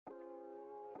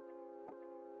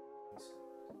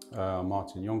I'm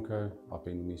Martin Jonker. I've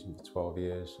been in Measom for 12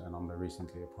 years and I'm the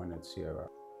recently appointed COO.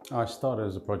 I started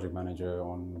as a project manager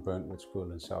on Burntwood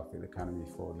School and Southfield Academy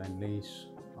for Lend-Lease.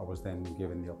 I was then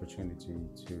given the opportunity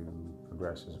to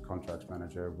progress as a contracts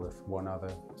manager with one other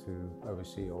to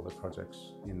oversee all the projects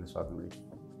in the southern region.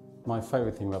 My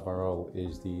favourite thing about my role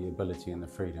is the ability and the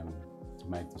freedom to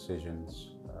make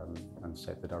decisions and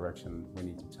set the direction we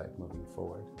need to take moving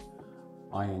forward.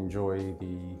 I enjoy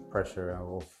the pressure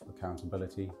of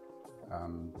accountability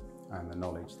and the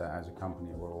knowledge that as a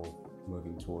company we're all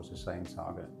moving towards the same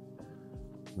target.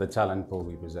 The talent pool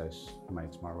we possess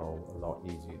makes my role a lot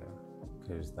easier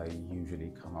because they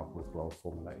usually come up with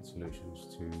well-formulated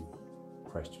solutions to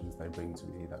questions they bring to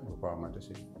me that require my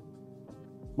decision.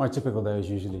 My typical day is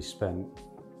usually spent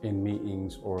in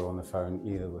meetings or on the phone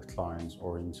either with clients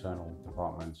or internal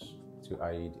departments to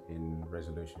aid in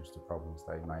resolutions to problems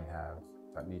they may have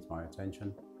that needs my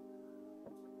attention.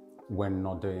 When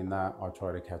not doing that, I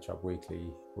try to catch up weekly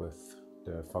with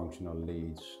the functional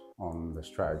leads on the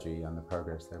strategy and the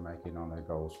progress they're making on their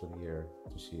goals for the year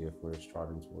to see if we're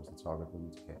striving towards the target we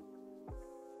need to hit.